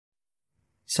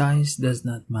Size does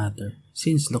not matter,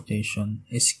 since location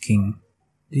is king.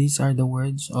 These are the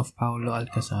words of Paulo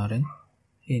Alcazaren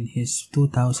in his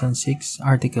 2006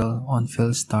 article on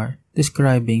Philstar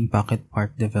describing pocket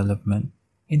park development.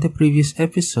 In the previous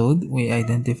episode, we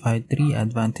identified 3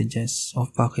 advantages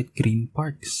of pocket green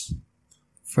parks.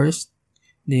 First,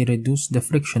 they reduce the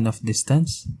friction of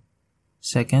distance.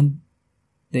 Second,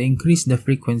 they increase the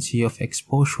frequency of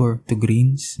exposure to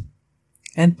greens.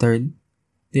 And third,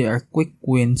 they are quick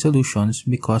win solutions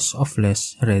because of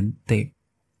less red tape.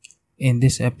 In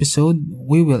this episode,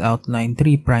 we will outline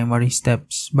 3 primary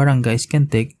steps barangays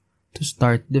can take to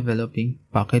start developing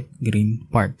pocket green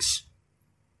parks.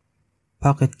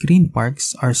 Pocket green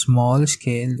parks are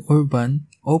small-scale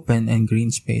urban, open and green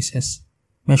spaces,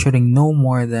 measuring no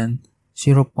more than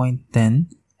 0.10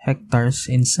 hectares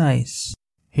in size.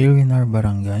 Here in our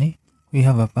barangay, we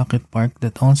have a pocket park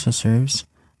that also serves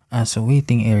as a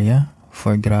waiting area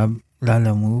for Grab,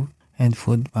 Lalamove, and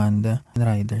Food Panda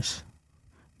riders.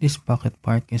 This pocket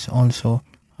park is also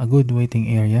a good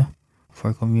waiting area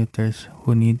for commuters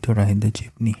who need to ride the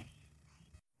jeepney.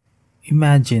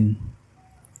 Imagine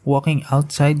walking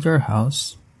outside your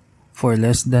house for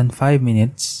less than 5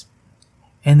 minutes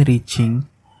and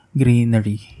reaching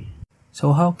greenery.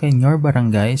 So how can your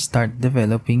barangay start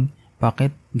developing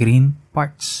pocket green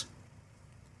parks?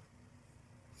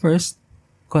 First,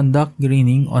 conduct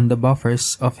greening on the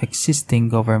buffers of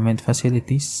existing government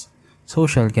facilities,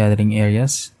 social gathering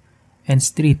areas, and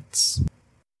streets.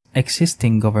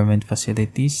 Existing government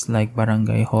facilities like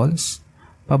barangay halls,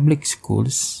 public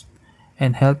schools,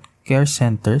 and health care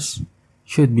centers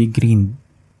should be greened.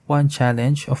 One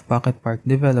challenge of pocket park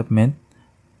development,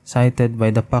 cited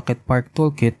by the Pocket Park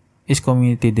Toolkit, is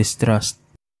community distrust.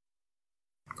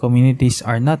 Communities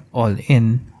are not all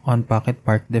in on pocket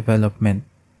park development.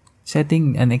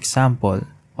 Setting an example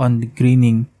on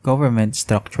greening government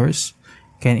structures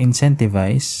can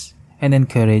incentivize and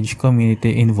encourage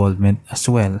community involvement as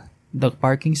well. The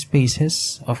parking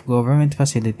spaces of government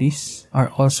facilities are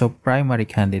also primary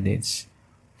candidates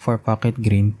for pocket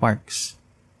green parks.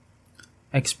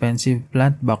 Expensive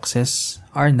plant boxes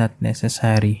are not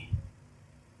necessary.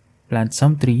 Plant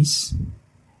some trees,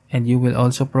 and you will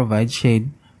also provide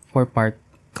shade for parked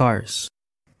cars.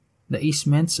 The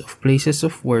easements of places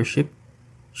of worship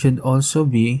should also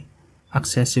be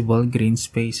accessible green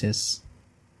spaces.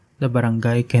 The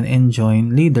barangay can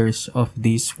enjoin leaders of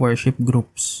these worship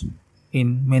groups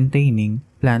in maintaining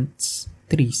plants,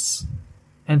 trees,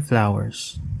 and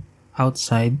flowers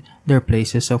outside their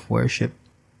places of worship.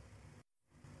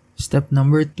 Step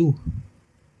number 2.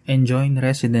 Enjoin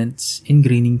residents in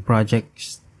greening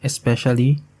projects,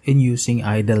 especially in using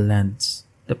idle lands.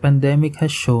 The pandemic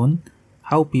has shown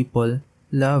how people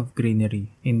love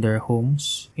greenery in their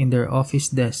homes, in their office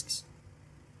desks.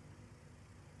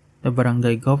 The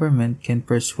barangay government can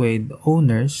persuade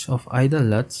owners of idle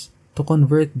lots to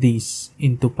convert these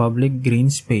into public green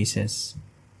spaces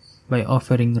by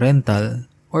offering rental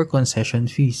or concession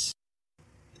fees.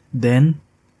 Then,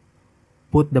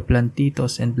 put the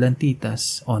plantitos and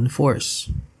plantitas on force.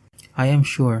 I am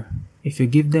sure if you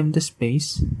give them the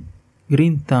space,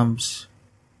 green thumbs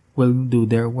will do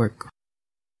their work.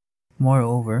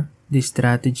 Moreover, this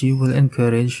strategy will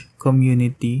encourage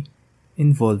community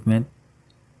involvement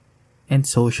and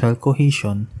social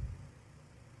cohesion.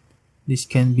 This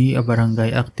can be a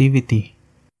barangay activity.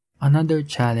 Another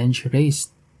challenge raised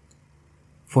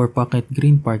for pocket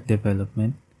green park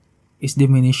development is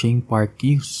diminishing park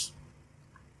use.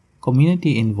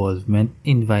 Community involvement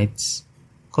invites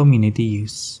community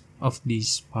use of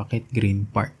these pocket green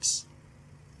parks.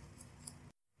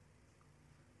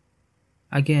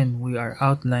 Again, we are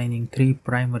outlining 3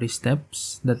 primary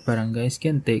steps that barangays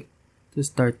can take to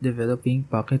start developing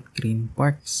pocket green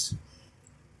parks.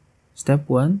 Step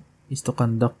 1 is to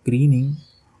conduct greening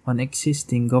on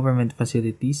existing government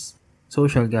facilities,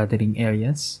 social gathering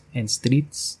areas, and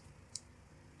streets.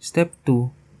 Step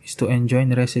 2 is to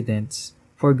enjoin residents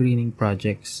for greening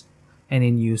projects and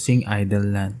in using idle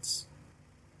lands.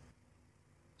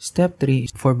 Step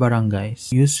 3 is for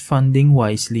barangays. Use funding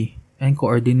wisely and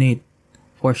coordinate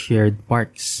for shared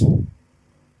parks.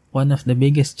 One of the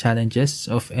biggest challenges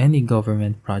of any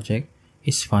government project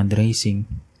is fundraising.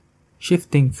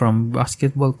 Shifting from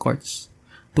basketball courts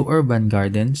to urban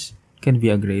gardens can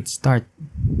be a great start.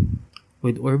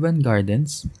 With urban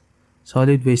gardens,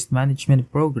 solid waste management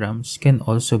programs can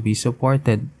also be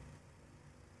supported.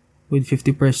 With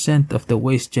 50% of the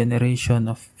waste generation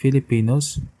of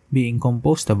Filipinos being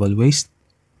compostable waste,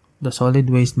 the solid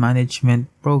waste management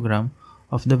program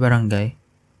of the barangay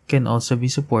can also be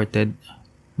supported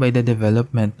by the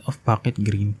development of pocket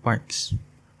green parks.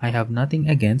 I have nothing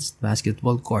against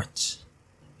basketball courts.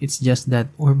 It's just that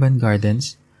urban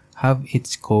gardens have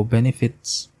its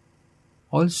co-benefits.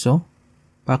 Also,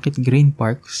 pocket green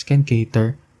parks can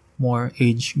cater more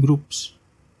age groups.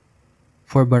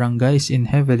 For barangays in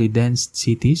heavily dense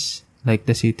cities like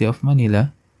the city of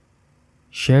Manila,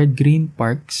 shared green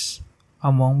parks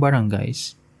among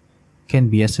barangays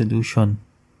can be a solution.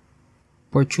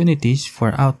 Opportunities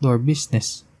for outdoor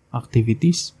business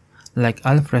activities like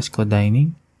alfresco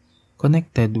dining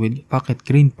connected with pocket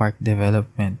green park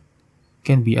development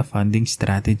can be a funding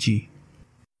strategy.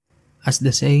 As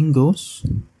the saying goes,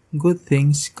 good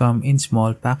things come in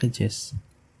small packages.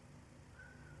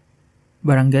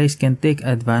 Barangays can take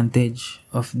advantage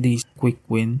of this quick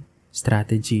win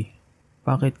strategy.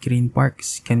 Pocket green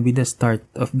parks can be the start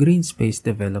of green space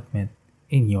development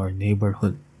in your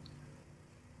neighborhood.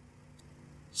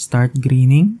 Start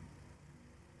greening,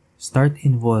 start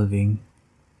involving,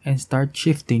 and start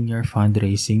shifting your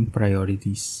fundraising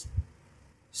priorities.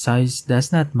 Size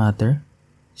does not matter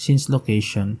since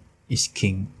location is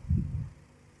king.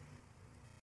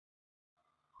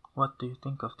 What do you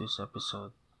think of this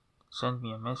episode? Send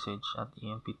me a message at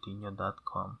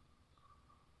EnPTinio.com.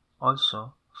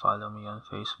 Also, follow me on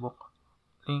Facebook,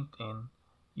 LinkedIn,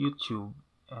 YouTube,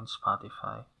 and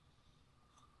Spotify.